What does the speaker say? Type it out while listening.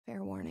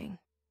Fair warning.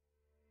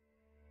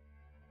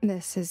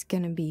 This is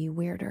gonna be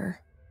weirder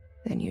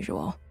than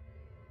usual.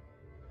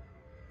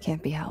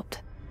 Can't be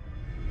helped.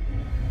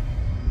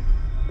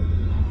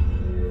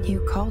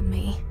 You called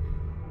me.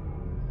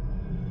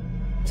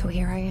 So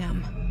here I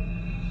am.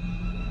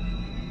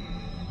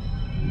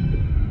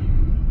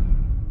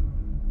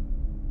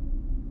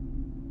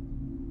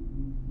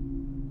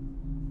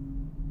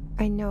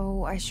 I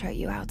know I shut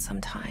you out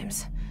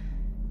sometimes.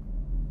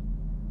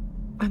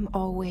 I'm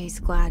always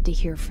glad to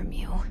hear from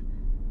you.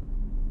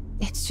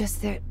 It's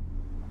just that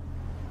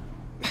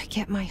I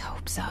get my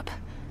hopes up.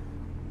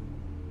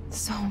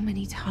 So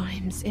many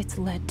times it's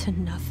led to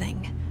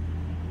nothing.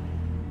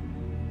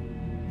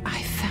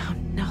 I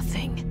found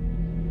nothing.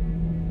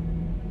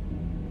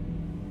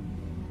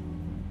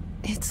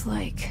 It's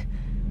like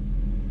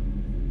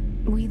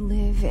we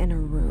live in a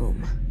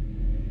room,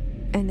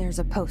 and there's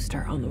a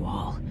poster on the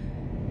wall.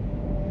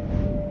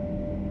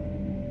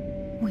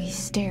 We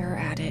stare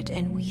at it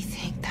and we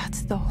think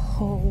that's the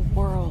whole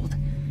world.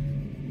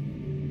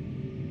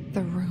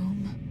 The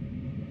room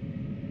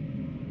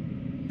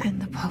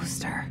and the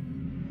poster.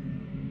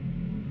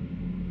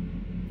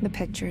 The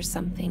picture's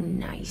something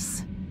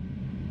nice.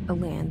 A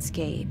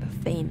landscape, a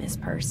famous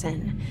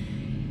person.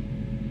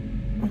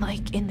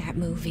 Like in that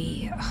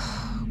movie,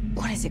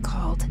 what is it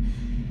called?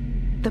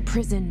 The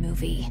prison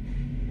movie.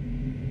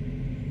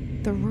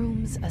 The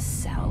room's a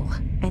cell,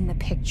 and the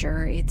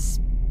picture,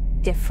 it's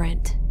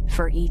different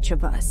for each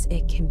of us.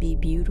 It can be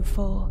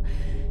beautiful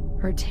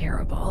or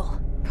terrible,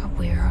 but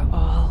we're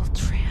all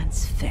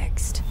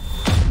transfixed.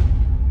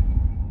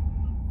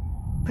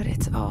 But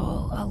it's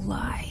all a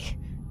lie.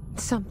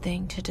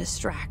 Something to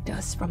distract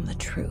us from the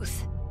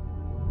truth.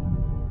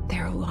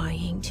 They're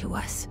lying to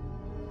us.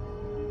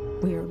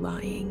 We're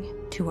lying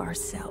to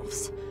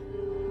ourselves.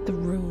 The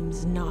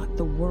room's not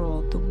the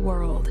world. The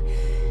world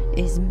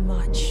is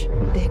much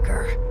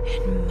bigger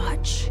and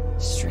much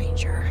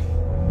stranger.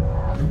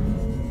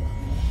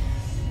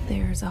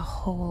 There's a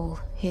hole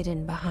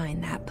hidden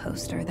behind that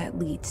poster that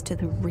leads to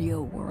the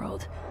real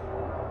world.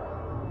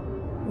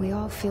 We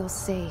all feel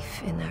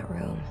safe in that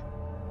room.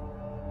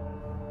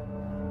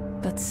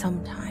 But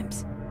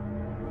sometimes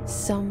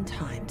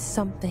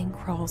something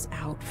crawls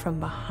out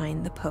from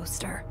behind the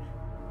poster.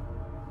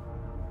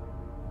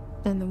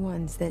 And the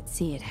ones that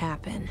see it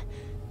happen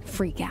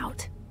freak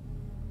out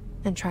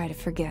and try to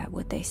forget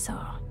what they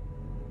saw.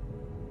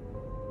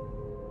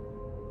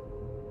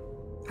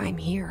 I'm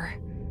here.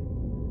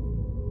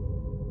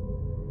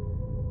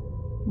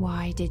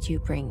 Why did you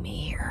bring me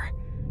here?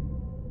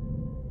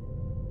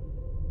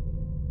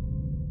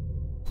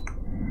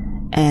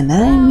 And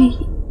I'm...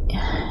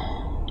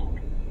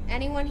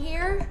 Anyone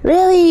here?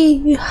 Really?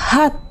 You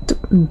had to...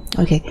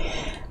 Okay.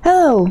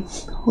 Hello.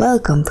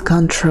 Welcome to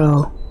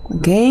Control. A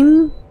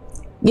game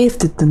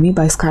gifted to me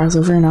by Scars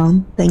of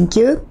Renown. Thank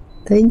you.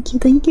 Thank you,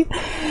 thank you.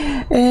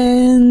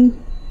 And...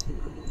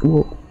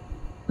 Whoa.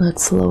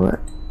 Let's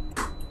lower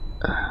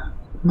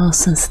mouse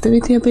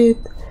sensitivity a bit.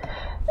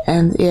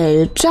 And yeah,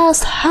 you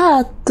just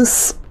had to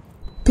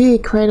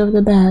speak right off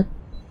the bat.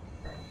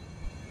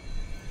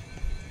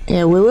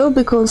 Yeah, we will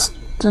be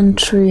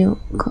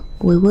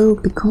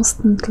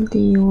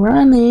constantly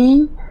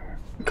running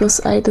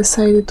because I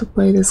decided to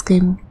play this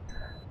game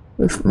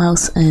with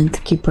mouse and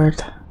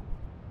keyboard.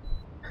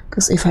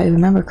 Because if I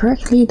remember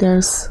correctly,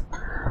 there's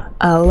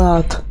a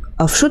lot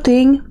of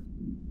shooting,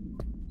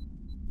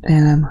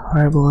 and I'm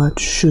horrible at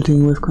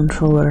shooting with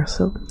controller,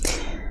 so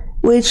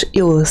which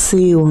you will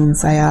see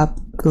once I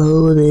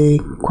upload the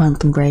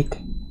Quantum Break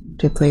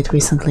which I played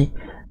recently.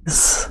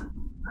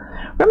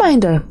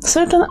 Reminder,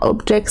 certain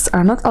objects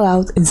are not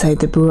allowed inside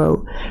the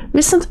bureau.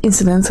 Recent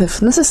incidents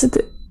have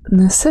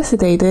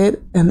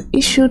necessitated an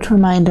issued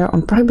reminder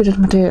on prohibited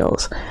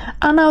materials.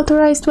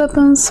 Unauthorized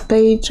weapons,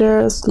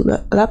 pagers,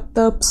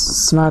 laptops,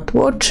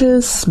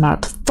 smartwatches,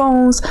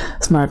 smartphones,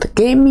 smart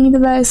gaming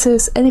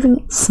devices,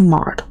 anything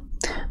smart.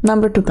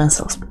 Number 2,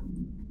 pencils.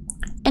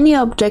 Any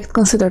object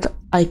considered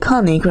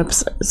iconic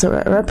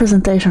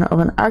representation of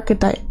an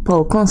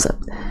archetypal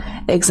concept.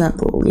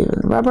 Example,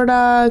 rubber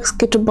ducks,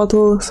 ketchup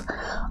bottles.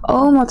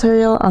 All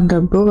material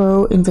under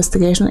bureau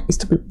investigation is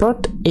to be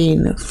brought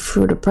in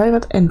through the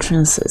private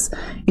entrances.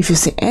 If you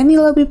see any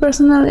lobby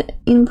personnel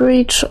in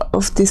breach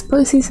of these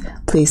policies,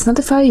 please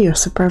notify your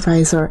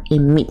supervisor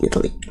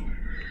immediately.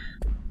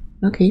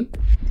 Okay,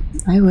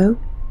 I will.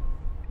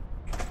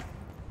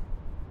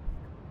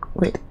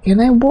 Wait, can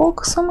I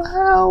walk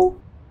somehow?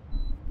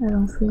 I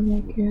don't think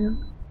I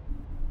can.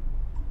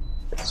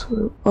 This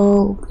will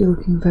all be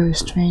looking very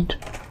strange.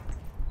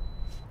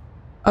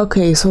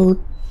 Okay, so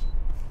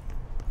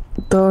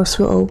doors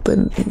will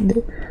open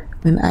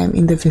when I'm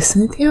in the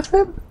vicinity of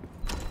them?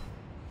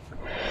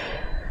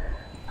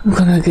 I'm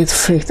gonna get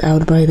freaked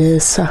out by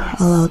this a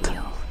lot.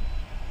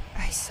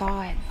 I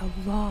saw it a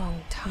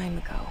long time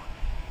ago.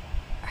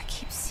 I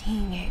keep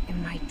seeing it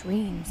in my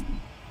dreams.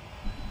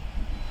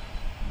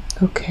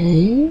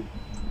 Okay.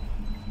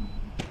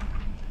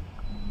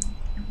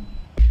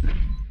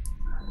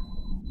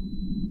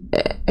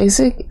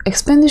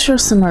 Expenditure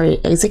summary,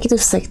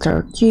 executive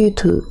sector,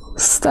 Q2,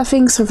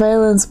 staffing,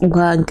 surveillance,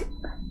 blank,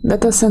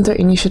 data center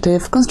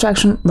initiative,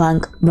 construction,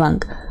 blank,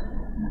 blank.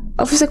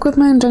 Office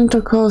equipment,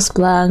 janitor cost,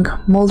 blank,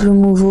 mold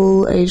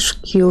removal,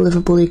 HQ,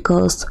 livability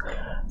cost.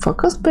 For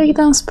cost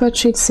breakdown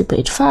spreadsheet, see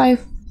page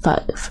 5,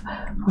 5.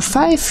 For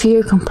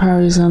 5-year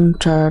comparison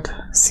chart,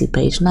 see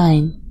page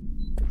 9.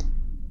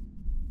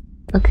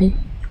 Okay.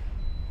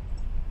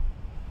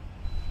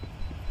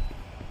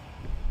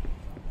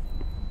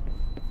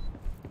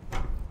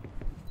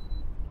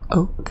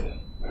 Okay.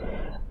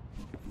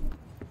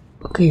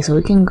 Okay, so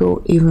we can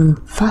go even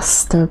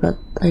faster, but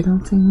I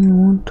don't think we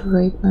want to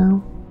right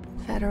now.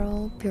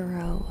 Federal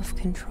Bureau of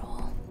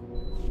Control.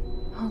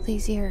 All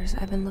these years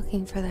I've been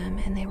looking for them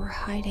and they were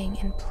hiding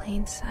in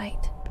plain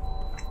sight.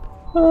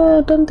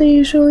 Don't they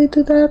usually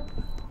do that?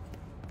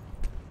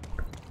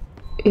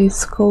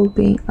 It's called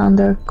being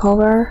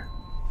undercover.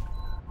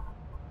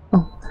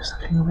 Oh, there's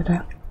something over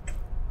there.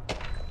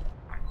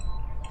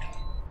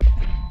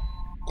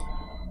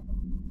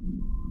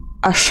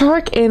 A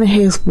shark in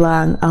his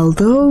blank,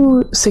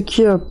 although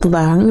secure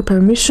blank,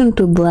 permission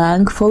to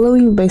blank,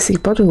 following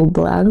basic protocol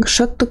blank,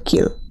 shot to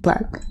kill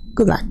blank.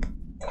 Good luck.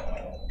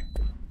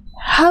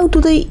 How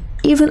do they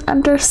even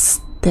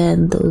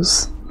understand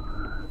those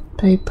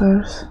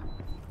papers?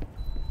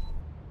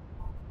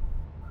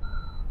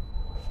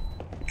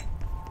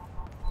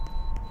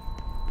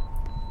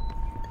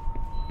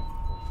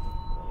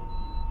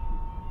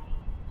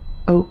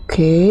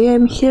 Okay,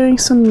 I'm hearing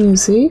some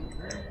music.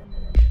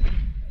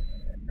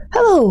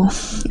 Hello!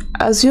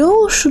 As you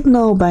all should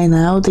know by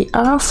now, the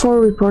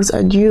R4 reports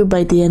are due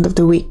by the end of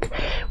the week.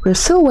 We're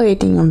still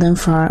waiting on them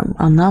from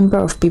a number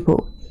of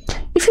people.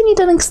 If you need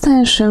an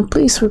extension,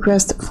 please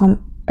request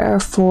from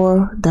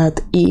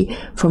R4.E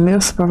from your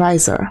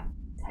supervisor.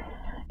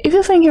 If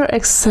you think you're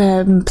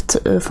exempt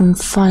from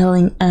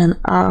filing an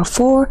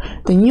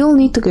R4, then you'll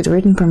need to get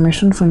written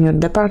permission from your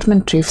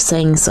department chief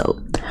saying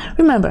so.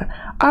 Remember,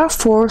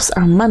 R4s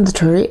are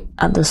mandatory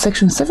under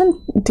section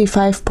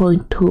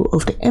 75.2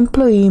 of the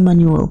Employee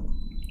Manual.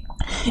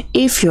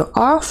 If your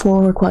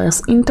R4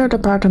 requires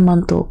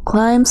interdepartmental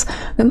claims,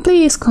 then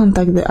please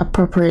contact the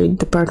appropriate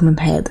department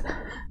head,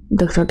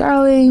 Dr.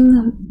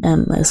 Darling,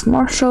 Ms.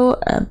 Marshall,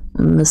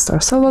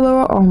 Mr.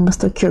 Salvador, or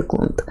Mr.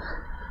 Kirkland,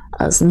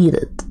 as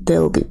needed.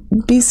 They'll be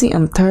busy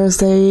on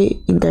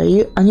Thursday in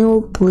their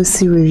annual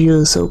policy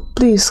review, so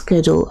please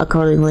schedule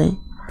accordingly.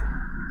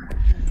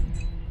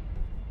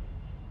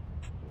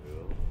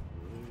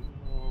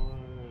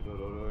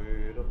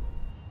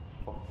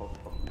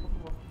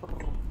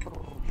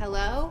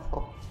 Hello?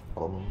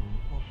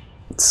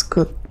 It's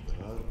good.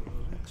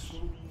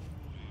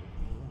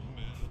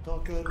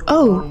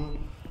 Oh!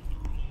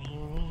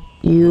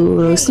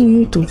 You're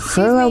listening to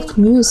very loud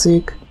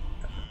music.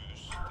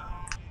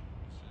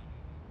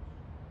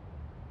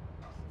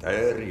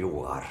 There you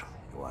are.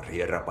 You are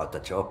here about the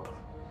job.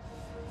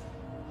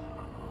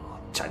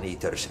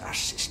 Janitor's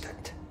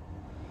assistant.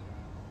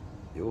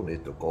 You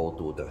need to go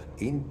to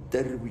the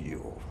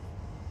interview.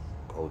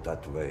 Go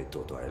that way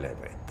to the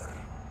elevator.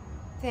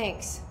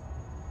 Thanks.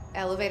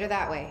 Elevator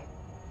that way.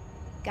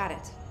 Got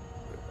it.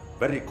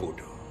 Very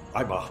good.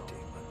 I'm Ahti,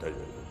 the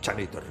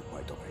janitor,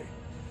 by the way.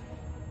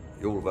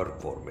 You'll work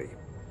for me.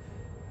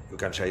 You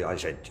can say I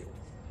sent you.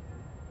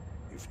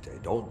 If they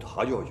don't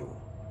hire you,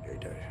 you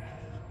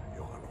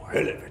are no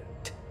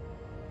helvet.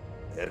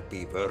 There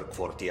be work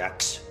for the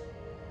axe.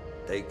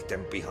 Take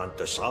them behind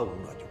the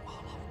sauna, you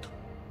hallout.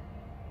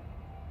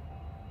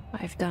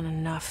 I've done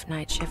enough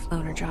night shift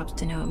loner jobs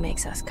to know it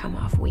makes us come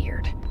off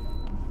weird.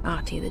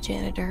 Ahti the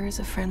janitor is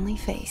a friendly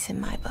face in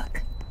my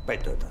book.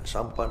 Better than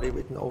somebody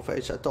with no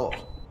face at all.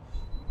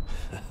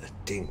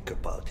 Think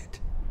about it.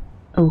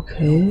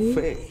 Okay. No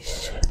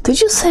face. Did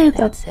you say that?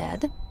 That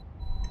said,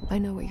 I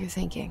know what you're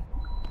thinking.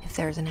 If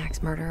there's an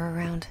axe murderer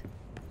around,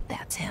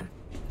 that's him.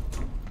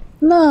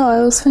 No,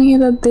 I was thinking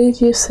that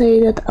did you say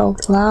that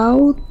out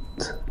loud?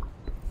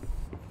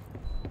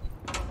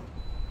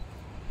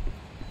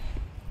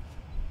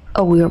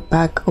 Oh, we're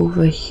back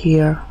over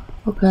here.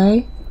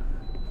 Okay.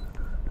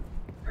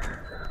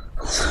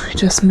 So we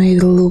just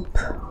made a loop.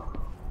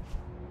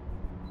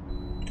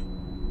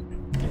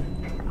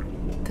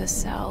 The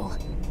cell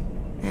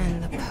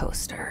and the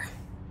poster.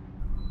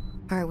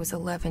 I was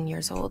 11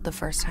 years old the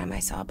first time I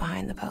saw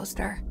behind the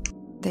poster.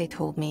 They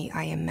told me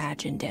I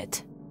imagined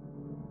it.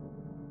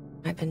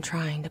 I've been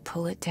trying to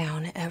pull it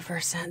down ever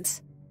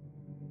since.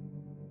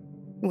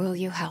 Will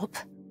you help?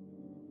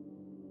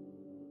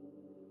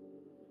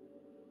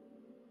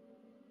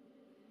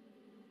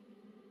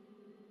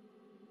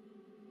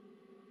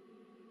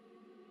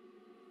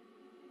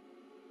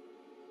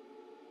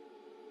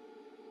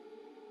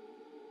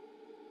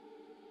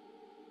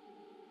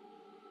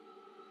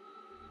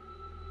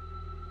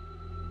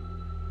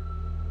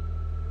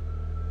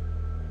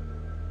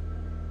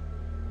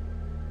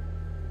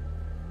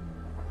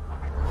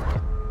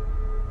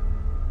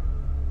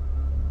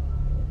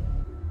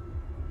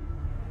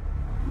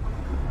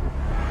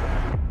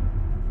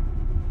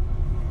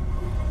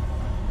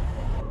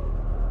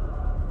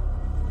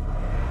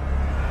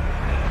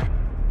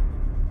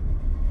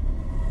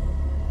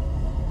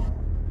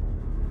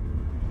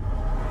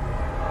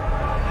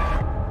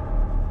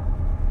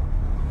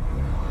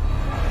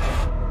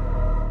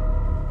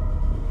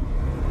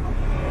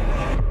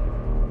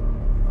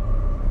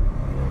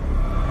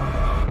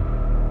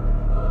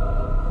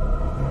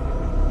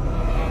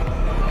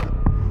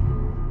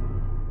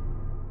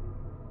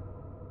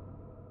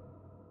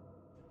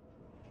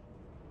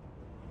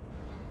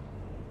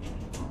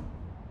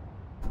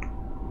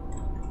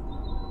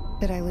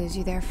 Did I lose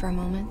you there for a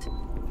moment?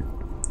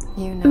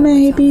 You know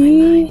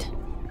Maybe. what's on my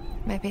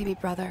mind. My baby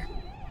brother,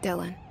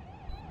 Dylan.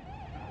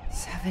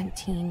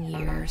 17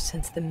 years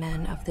since the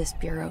men of this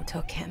bureau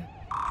took him.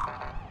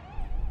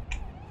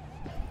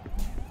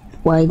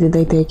 Why did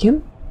they take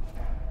him?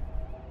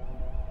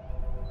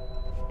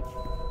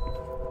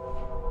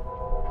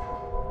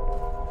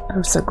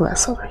 There's a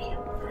glass over here.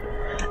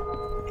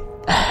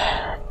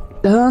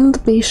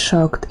 Don't be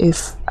shocked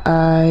if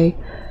I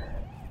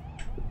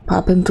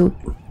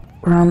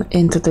run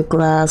into the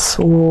glass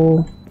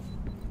wall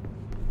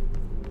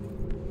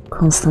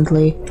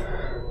constantly.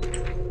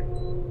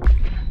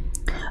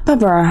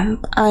 Barbara,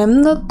 I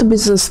am not to be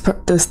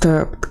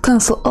disturbed.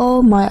 Cancel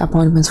all my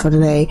appointments for the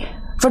day,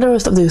 for the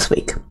rest of this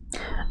week.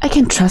 I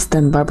can trust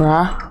them,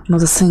 Barbara.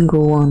 Not a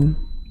single one.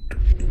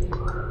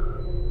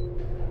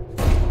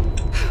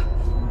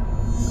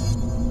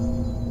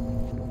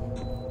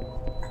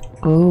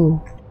 Oh.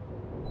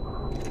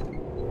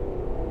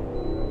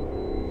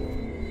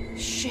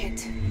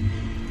 Shit.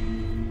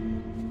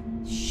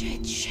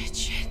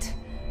 Shit.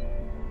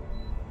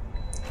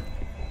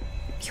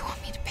 You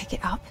want me to pick it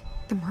up?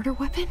 The murder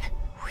weapon?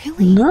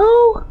 Really?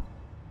 No?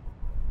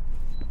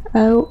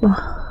 Oh,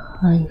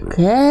 I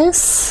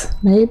guess.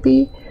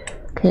 Maybe.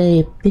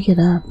 Okay, pick it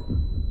up.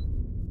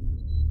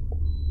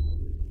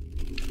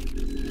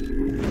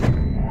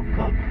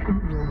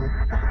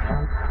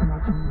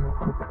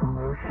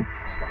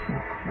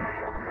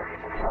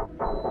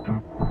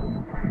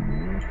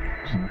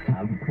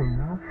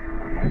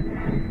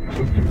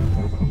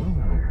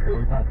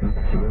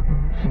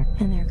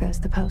 And there goes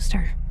the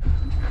poster.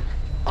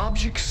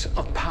 Objects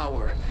of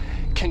power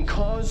can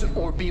cause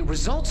or be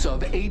results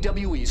of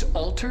AWE's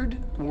altered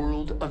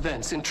world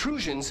events,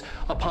 intrusions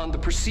upon the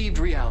perceived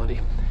reality.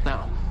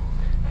 Now,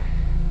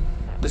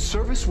 the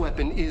service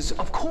weapon is,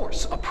 of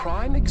course, a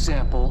prime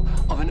example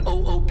of an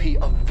OOP,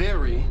 a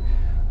very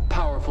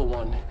powerful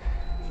one.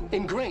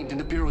 Ingrained in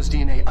the Bureau's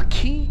DNA, a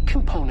key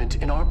component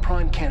in our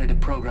prime candidate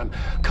program.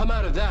 Come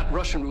out of that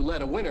Russian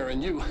roulette a winner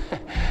and you're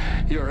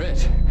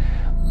it.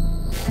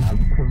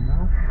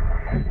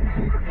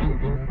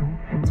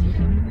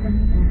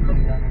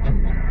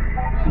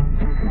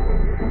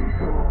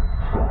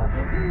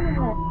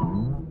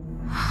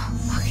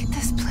 Look at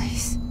this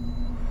place.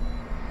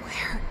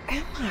 Where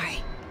am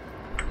I?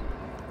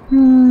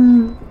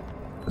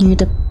 Near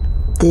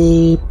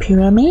the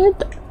pyramid?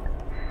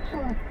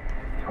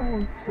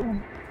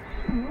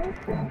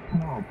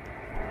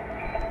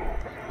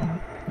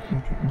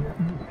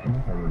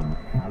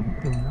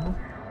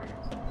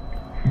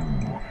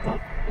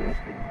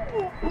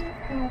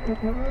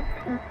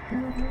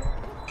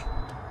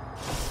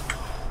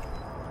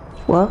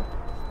 What?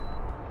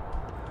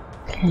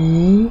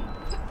 Okay.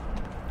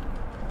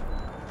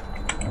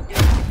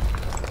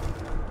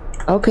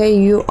 Okay,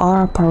 you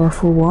are a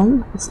powerful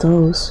one. It's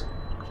those.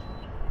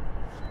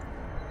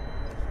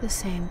 The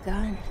same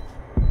gun.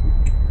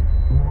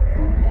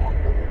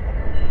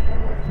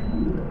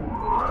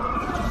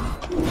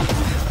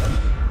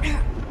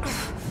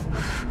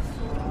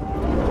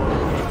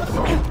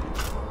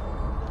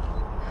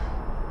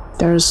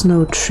 There's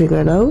no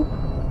trigger though.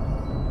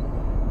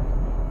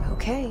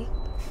 Okay.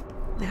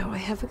 Now I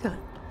have a gun.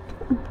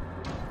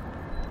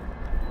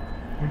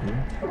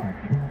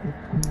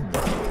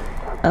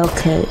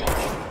 Okay.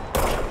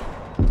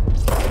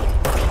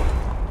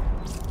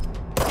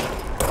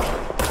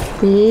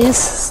 Please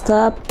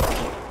stop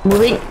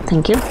moving.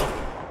 Thank you.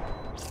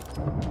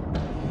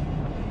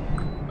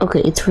 Okay,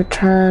 it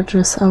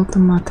recharges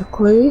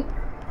automatically.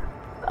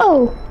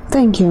 Oh,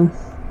 thank you.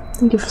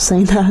 Thank you for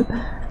saying that.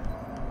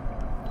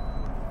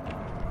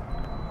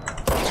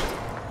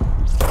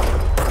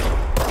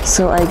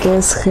 So I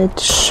guess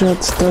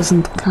headshots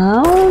doesn't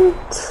count.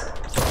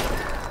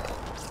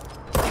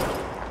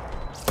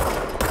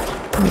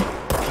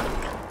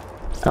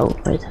 Oh,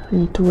 wait, I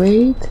need to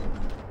wait.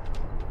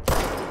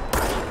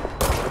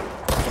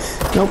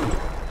 Nope.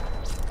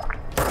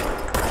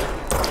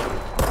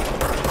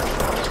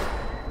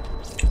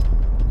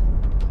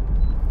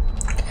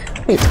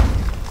 Wait,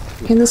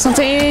 can do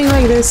something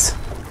like this.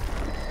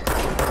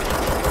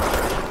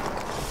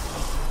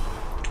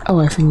 Oh,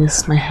 I think this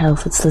is my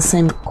health. It's the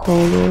same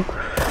color.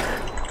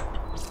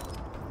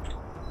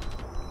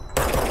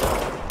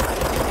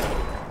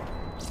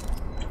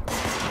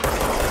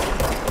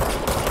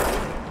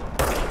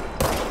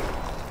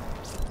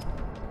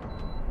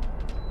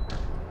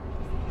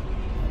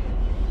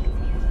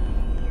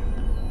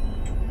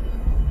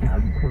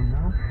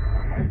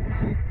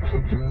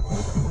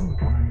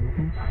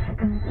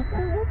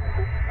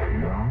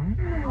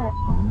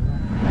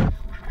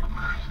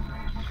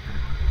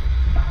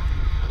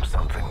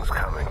 Something's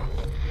coming.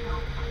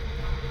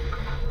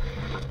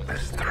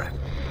 This threat.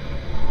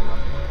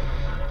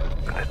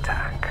 An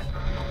attack.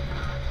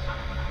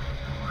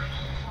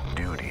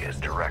 Duty as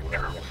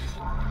director.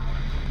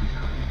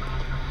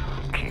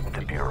 Keep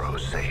the Bureau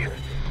safe.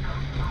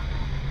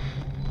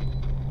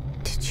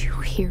 Did you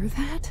hear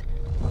that?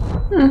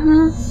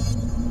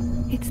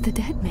 Mm-hmm. It's the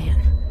dead man.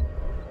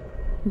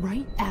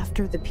 right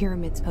after the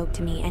pyramid spoke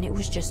to me, and it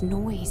was just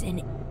noise,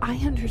 and I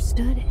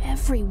understood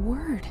every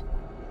word.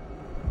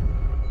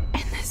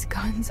 And this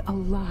gun's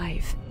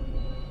alive.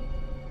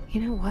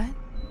 You know what?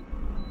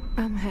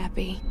 I'm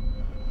happy.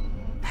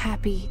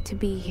 Happy to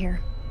be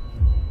here.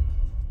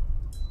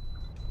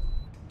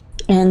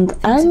 And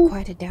Things have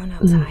quieted down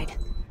outside.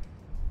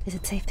 Is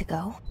it safe to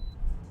go?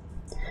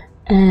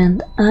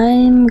 And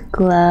I'm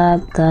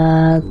glad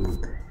that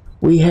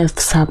we have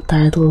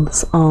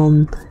subtitles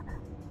on.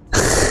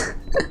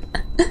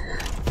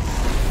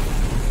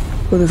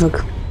 What the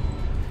fuck?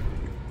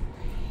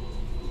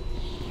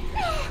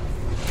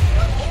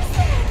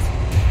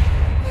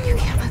 You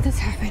can't let this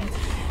happen.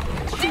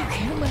 You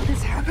can't let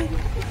this happen.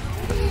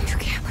 You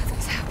can't let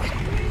this happen.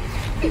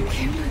 You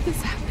can't let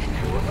this happen.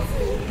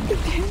 You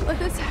can't let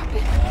this happen.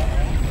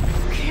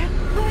 You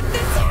can't let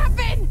this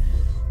happen.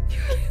 You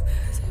can't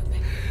let this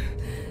happen.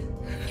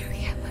 You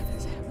can't let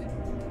this happen.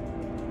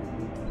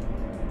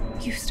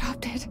 You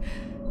stopped it.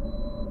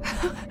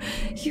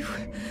 You...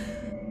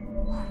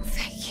 Oh,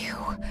 thank you.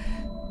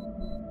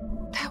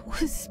 That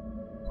was...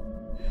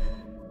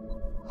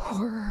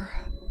 horror.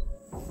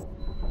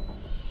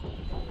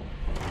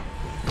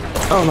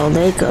 Oh no,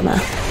 they're gonna.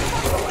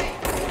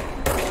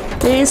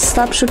 Please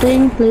stop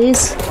shooting,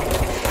 please.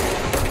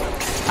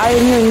 I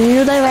am your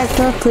new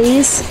director,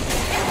 please.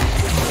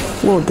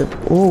 Whoa,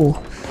 oh.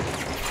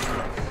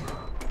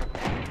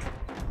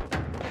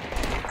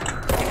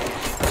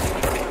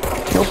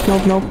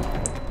 Nope.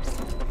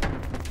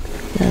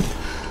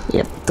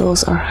 Yep,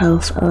 those are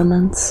health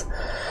elements.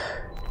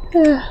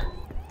 Yeah.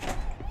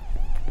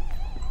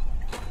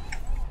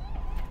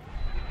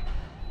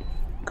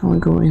 Can we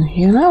go in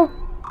here now?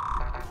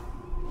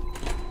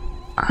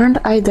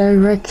 Aren't I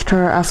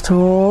director after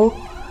all?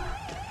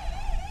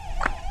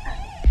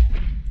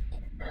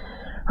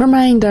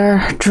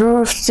 Reminder,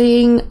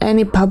 drafting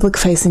any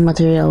public-facing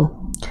material.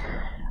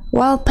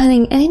 While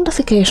penning any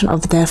notification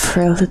of death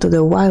related to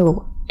the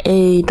wild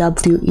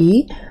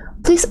AWE,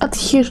 please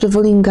adhere to the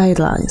volume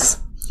guidelines.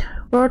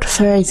 Word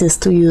phrases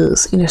to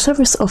use in the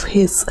service of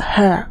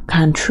her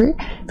country,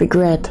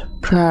 regret,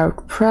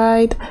 proud,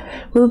 pride,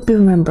 will be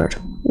remembered.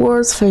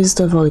 Words phrases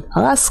to avoid: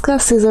 Alaska,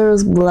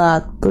 scissors,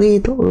 blood,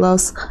 bleed,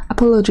 loss,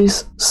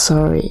 apologies,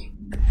 sorry.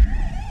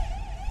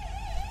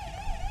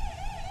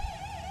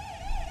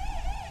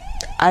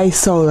 I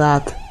saw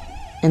that.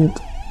 And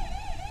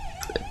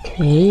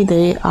okay,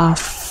 they are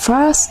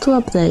fast to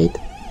update.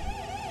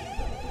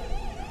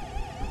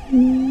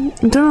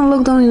 Internal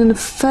lockdown in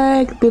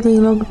effect, building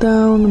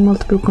lockdown,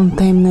 multiple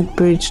containment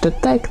breach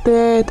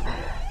detected.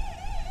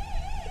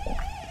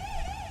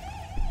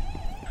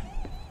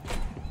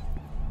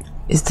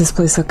 Is this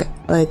place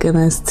like an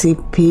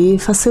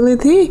SCP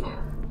facility?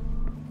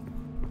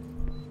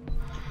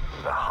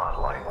 The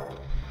hotline.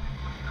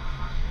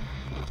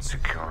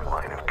 Secure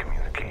line of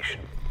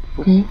communication.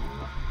 Okay.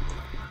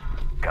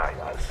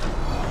 Guidance.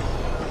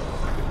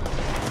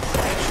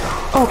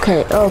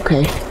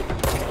 Okay.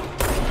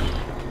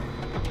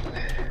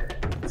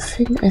 I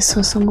think I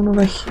saw someone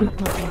over here.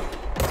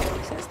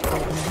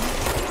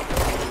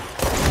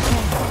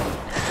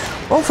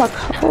 Oh fuck.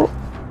 Oh.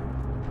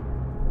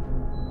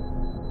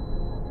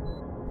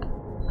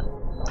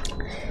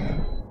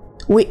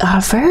 We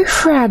are very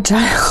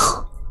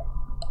fragile.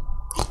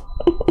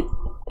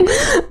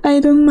 I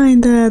don't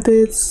mind that.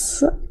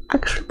 It's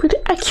actually pretty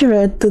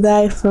accurate to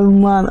die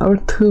from 1 or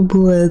 2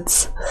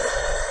 bullets.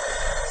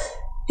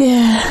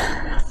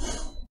 Yeah.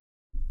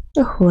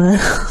 Oh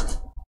well.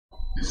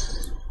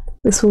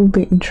 This will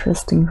be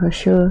interesting for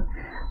sure.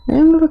 I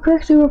remember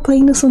correctly, we're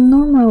playing this on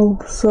normal,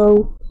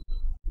 so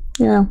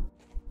yeah.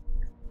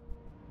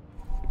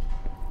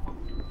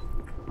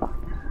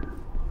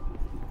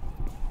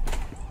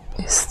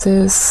 Is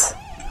this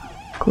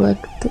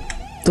collected?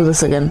 Do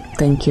this again,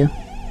 thank you.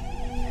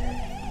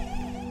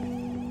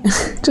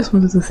 Just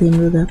wanted to see him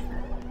do that.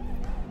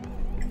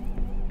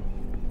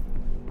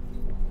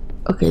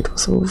 Okay, it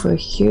was over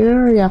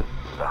here, yeah.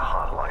 The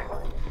hotline.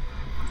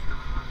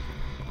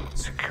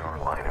 Secure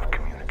line of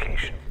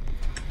communication.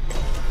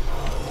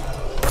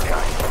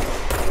 Guidance.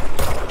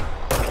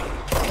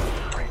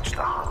 Reach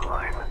the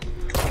hotline.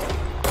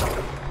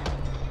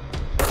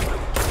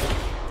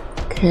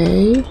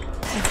 Okay.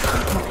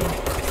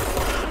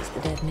 That's the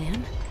dead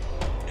man.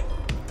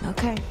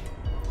 Okay.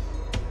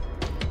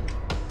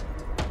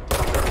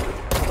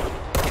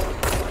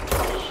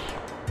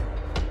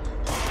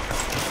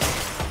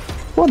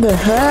 What the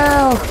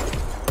hell?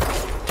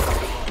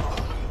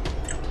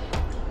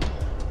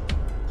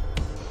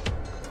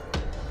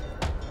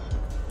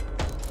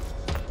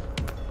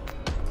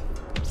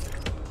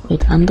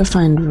 Wait,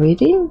 undefined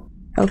reading?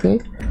 Okay.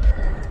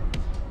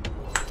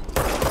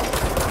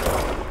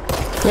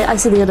 Yeah, I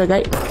see the other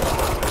guy.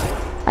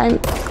 I'm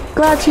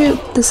glad you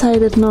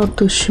decided not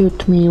to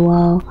shoot me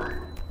while I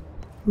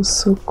was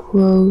so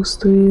close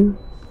to you.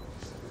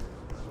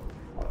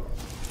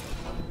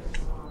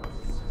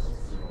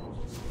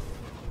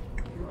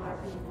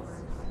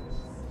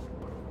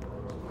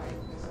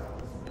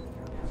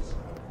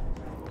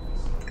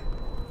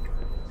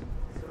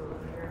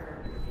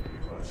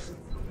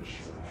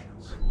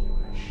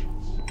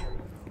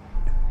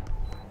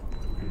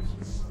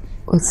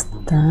 What's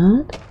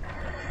that?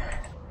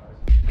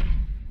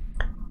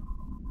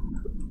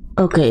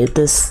 Okay,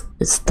 this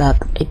is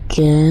that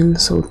again,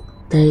 so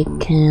they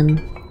can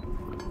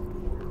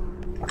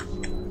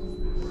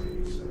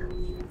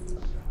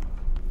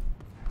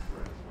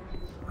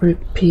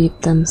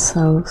repeat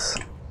themselves.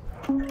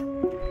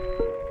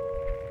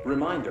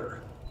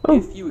 Reminder, Oh.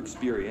 if you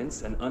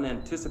experience an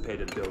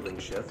unanticipated building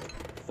shift,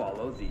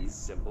 follow these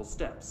simple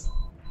steps.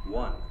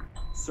 1.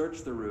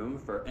 Search the room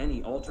for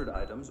any altered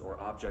items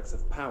or objects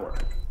of power.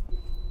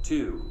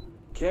 2.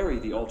 Carry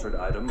the altered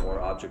item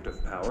or object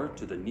of power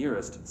to the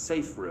nearest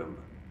safe room.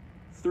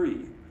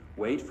 3.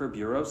 Wait for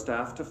Bureau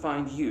staff to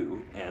find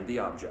you and the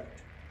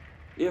object.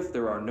 If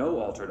there are no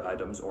altered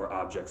items or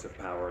objects of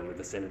power in the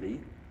vicinity,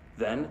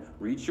 then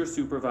reach your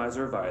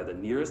supervisor via the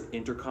nearest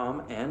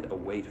intercom and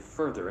await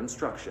further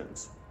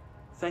instructions.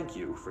 Thank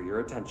you for your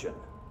attention.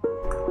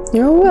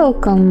 You're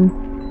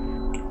welcome.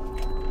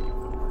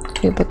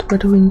 Okay, but where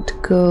do we need to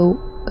go?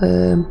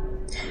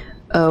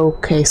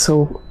 Okay,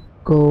 so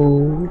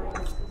go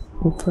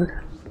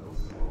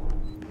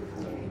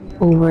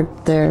over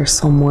there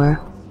somewhere.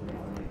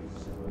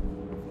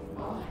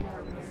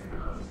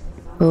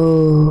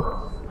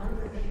 Oh,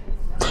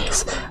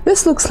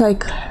 this looks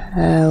like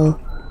hell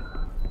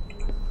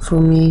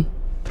for me.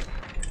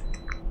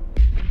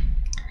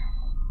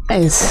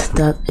 Is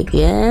that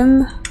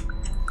again?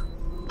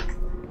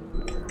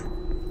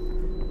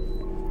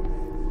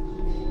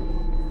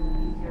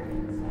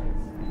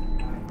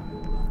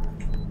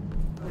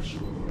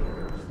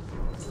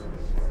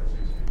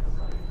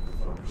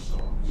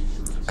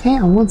 Okay,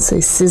 I won't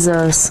say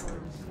scissors.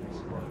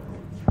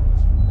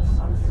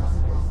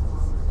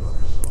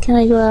 Can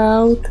I go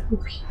out?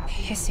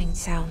 Hissing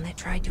sound that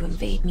tried to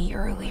invade me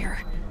earlier.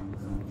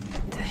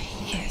 The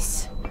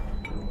hiss.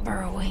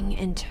 Burrowing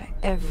into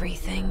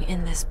everything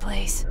in this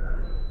place.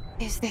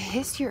 Is the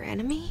hiss your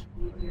enemy?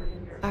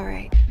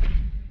 Alright.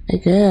 I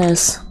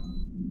guess.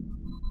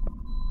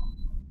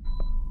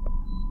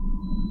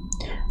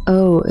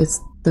 Oh,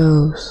 it's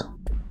those.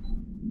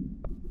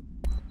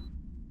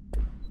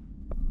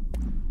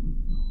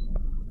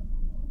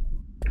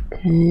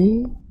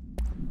 Okay.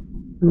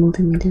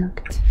 Multimedia.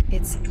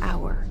 It's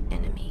our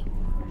enemy.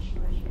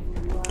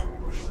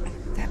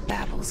 That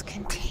babble's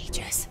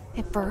contagious.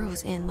 It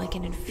burrows in like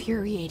an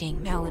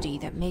infuriating melody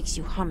that makes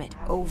you hum it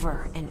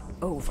over and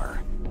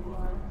over.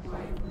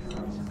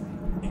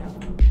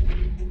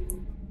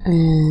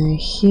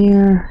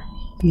 Here,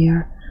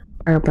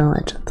 urban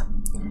legend.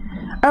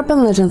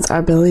 Urban legends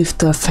are believed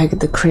to affect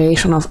the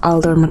creation of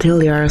altered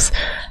materials,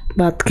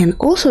 but can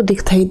also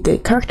dictate the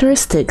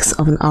characteristics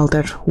of an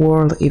altered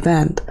world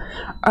event.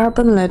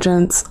 Urban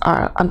legends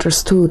are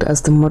understood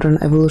as the modern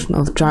evolution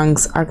of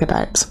Jung's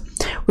archetypes.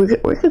 We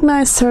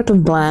recognize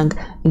certain blank,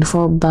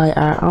 informed by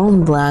our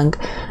own blank,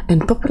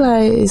 and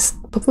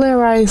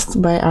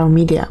popularized by our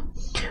media.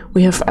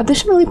 We have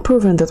additionally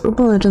proven that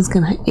urban legends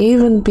can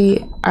even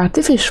be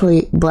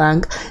artificially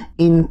blank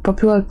in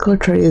popular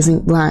culture using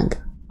blank,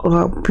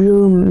 or a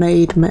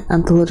pure-made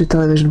anthology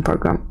television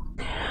program.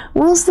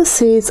 Once the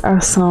seeds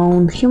are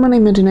sown, human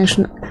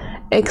imagination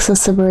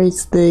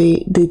exacerbates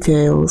the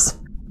details.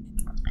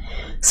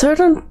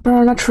 Certain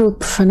supernatural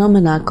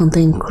phenomena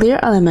contain clear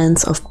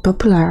elements of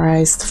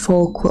popularized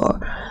folklore.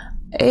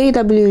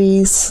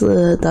 AWEs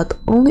that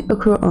only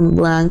occur on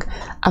blank,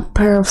 a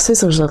pair of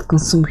scissors that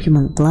consume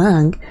human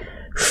blank,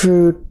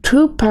 through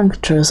two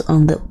punctures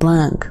on the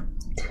blank.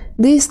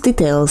 These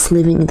details,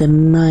 living in the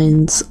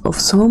minds of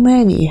so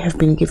many, have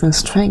been given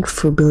strength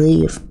through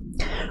belief.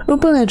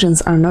 Urban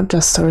legends are not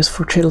just stories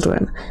for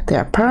children, they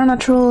are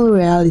paranatural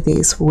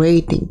realities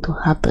waiting to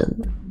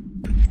happen.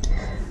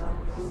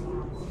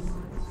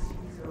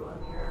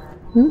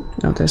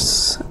 No,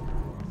 there's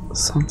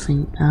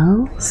something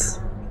else.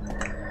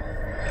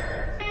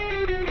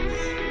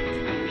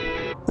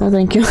 No,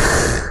 thank you.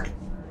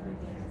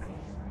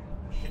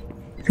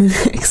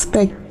 Didn't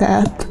expect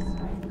that.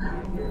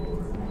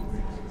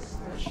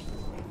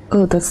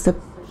 Oh, that's the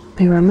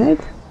pyramid?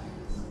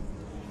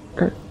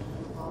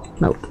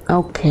 No,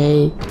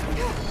 okay.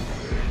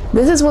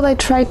 This is what I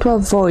try to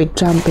avoid,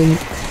 jumping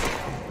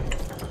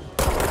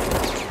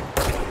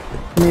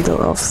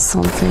middle of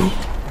something.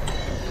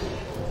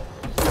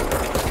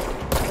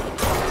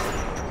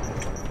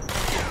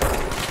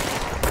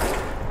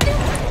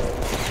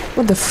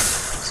 What the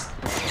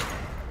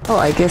Oh,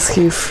 I guess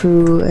he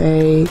threw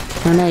a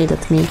grenade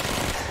at me.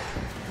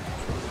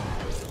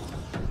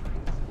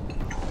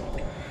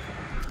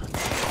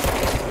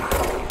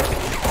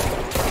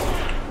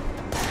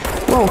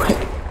 Whoa,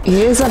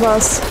 he is a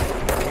boss.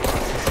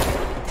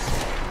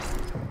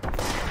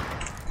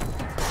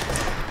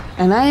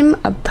 And I'm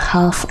at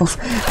half of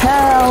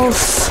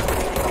health.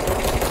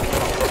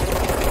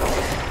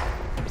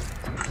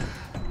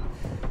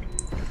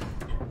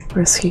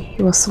 Where's he?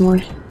 He was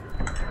somewhere.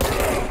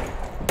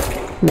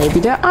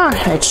 Maybe there are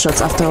headshots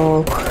after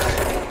all.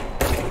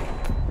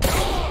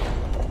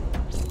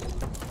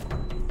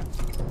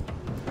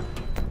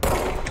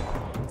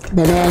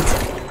 Damn it.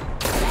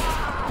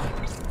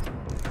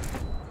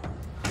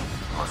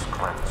 Must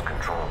cleanse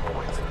control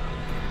poison.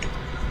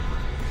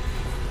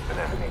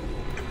 enemy.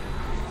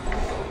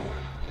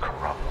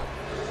 Corrupt.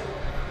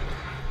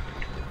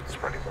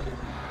 Spreading.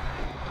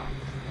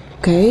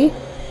 Okay.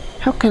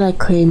 How can I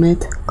claim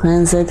it?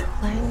 Cleanse it?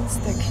 Cleanse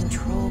the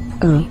control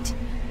point.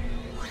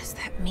 What does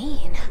that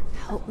mean?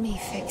 Help me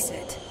fix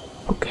it.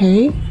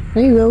 Okay,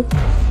 there you go.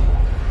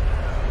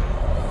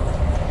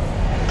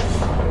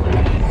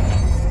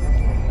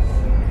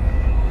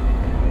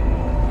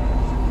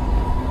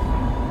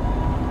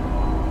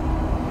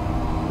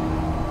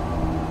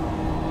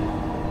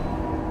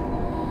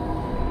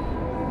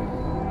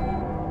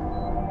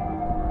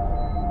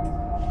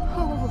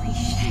 Holy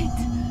shit!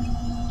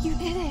 You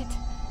did it!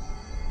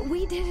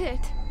 We did it!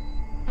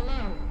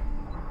 Hello?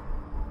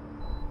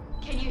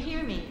 Can you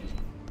hear me?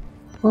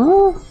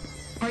 Well,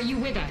 Are you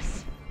with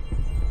us?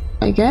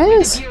 I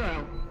guess.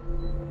 Bureau?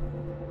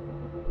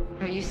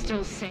 Are you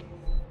still safe?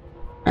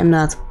 I'm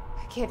not.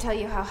 I can't tell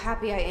you how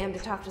happy I am to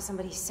talk to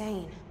somebody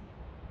sane.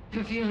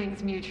 The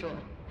feeling's mutual.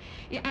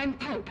 Yeah, I'm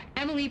Pope,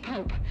 Emily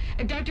Pope,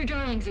 Dr.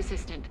 Darling's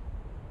assistant.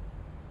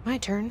 My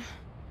turn.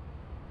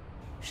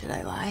 Should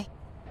I lie?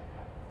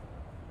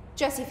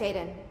 Jesse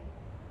Faden.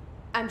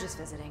 I'm just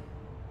visiting.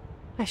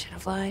 I should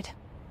have lied.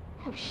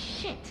 Oh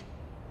shit!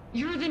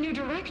 You're the new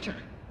director.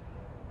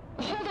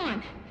 Hold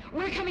on,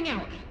 we're coming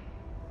out.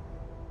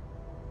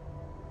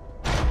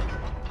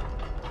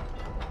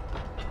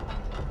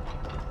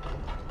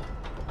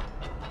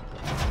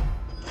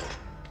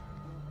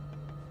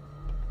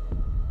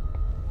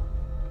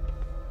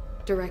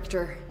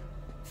 Director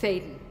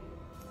Faden.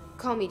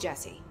 Call me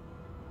Jesse.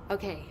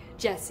 Okay,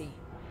 Jesse.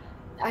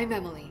 I'm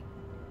Emily.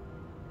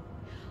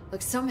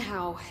 Look,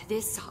 somehow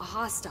this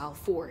hostile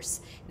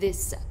force,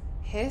 this...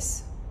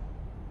 Hiss?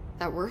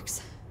 that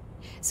works?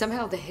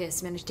 Somehow the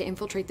hiss managed to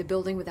infiltrate the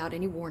building without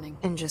any warning.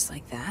 And just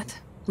like that,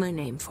 my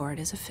name for it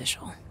is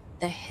official.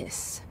 The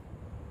hiss.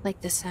 Like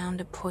the sound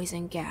of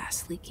poison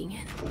gas leaking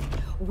in.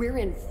 We're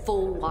in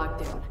full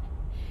lockdown.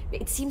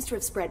 It seems to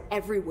have spread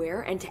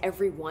everywhere and to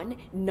everyone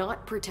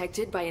not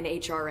protected by an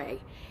HRA.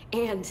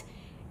 And,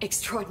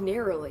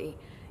 extraordinarily,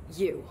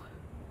 you.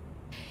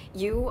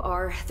 You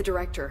are the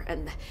director,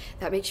 and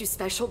that makes you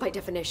special by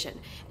definition.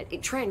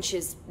 Trench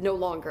is no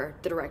longer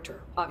the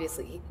director,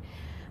 obviously.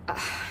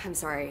 I'm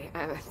sorry,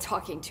 I'm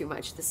talking too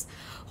much. This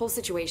whole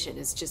situation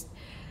is just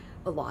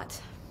a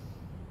lot.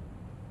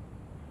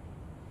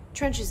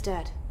 Trench is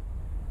dead.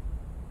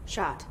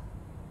 Shot.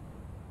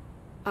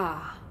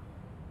 Ah.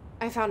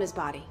 I found his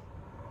body.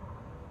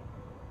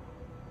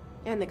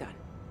 And the gun.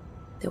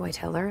 Do I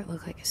tell her it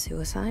looked like a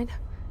suicide?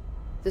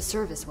 The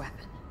service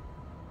weapon.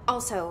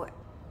 Also,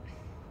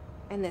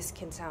 and this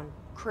can sound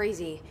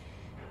crazy,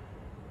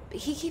 but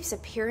he keeps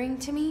appearing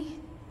to me,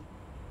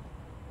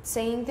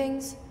 saying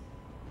things.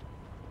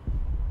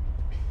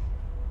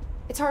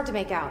 It's hard to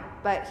make out,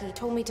 but he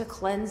told me to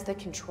cleanse the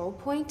control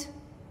point,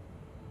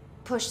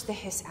 push the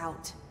hiss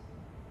out.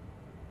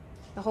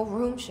 The whole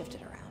room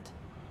shifted around.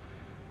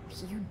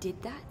 You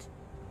did that?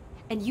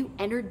 And you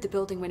entered the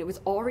building when it was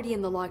already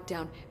in the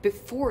lockdown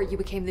before you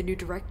became the new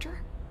director?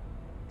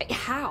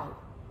 How?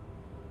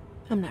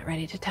 I'm not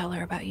ready to tell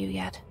her about you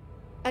yet.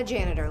 A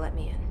janitor let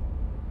me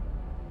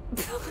in.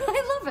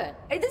 I love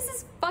it. This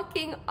is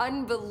fucking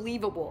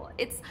unbelievable.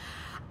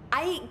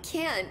 I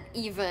can't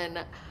even...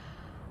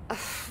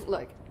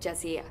 Look,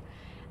 Jesse,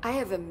 I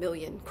have a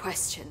million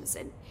questions,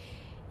 and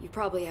you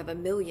probably have a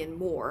million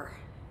more.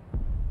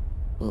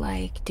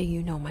 Like, do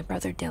you know my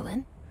brother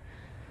Dylan?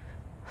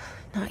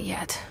 Not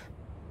yet.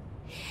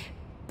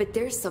 But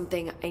there's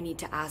something I need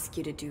to ask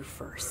you to do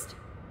first.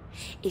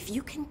 If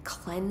you can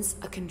cleanse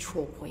a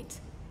control point,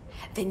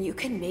 then you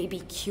can maybe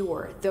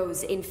cure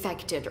those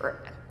infected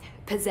or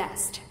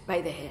possessed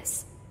by the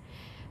hiss.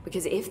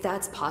 Because if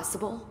that's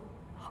possible,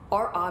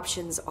 our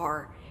options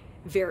are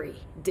very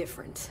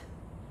different.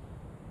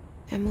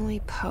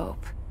 Emily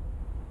Pope.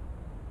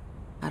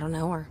 I don't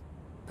know her,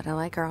 but I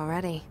like her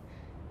already.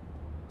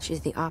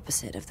 She's the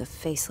opposite of the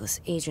faceless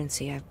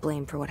agency I've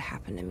blamed for what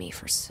happened to me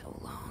for so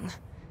long.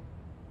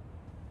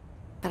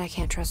 But I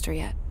can't trust her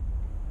yet.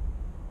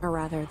 Or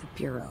rather, the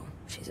Bureau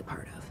she's a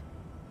part of.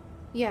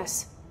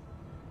 Yes.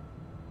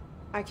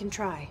 I can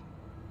try.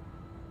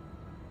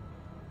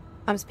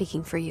 I'm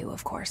speaking for you,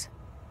 of course.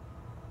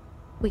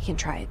 We can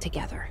try it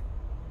together.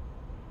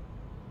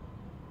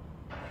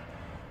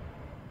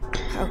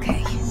 Okay.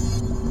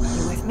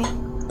 You with me?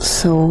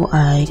 So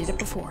I did it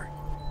before.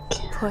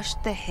 Push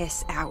the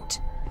hiss out.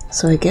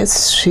 So I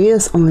guess she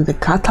is only the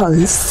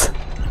catalyst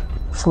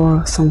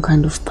for some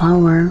kind of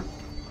power.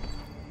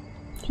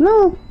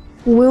 No,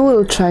 we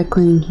will try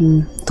cleaning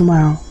him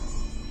tomorrow.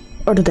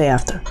 Or the day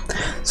after.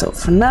 So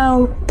for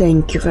now,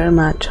 thank you very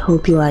much.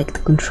 Hope you liked the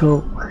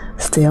control.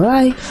 Stay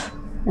alive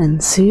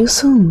and see you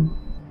soon.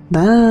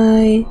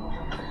 Bye.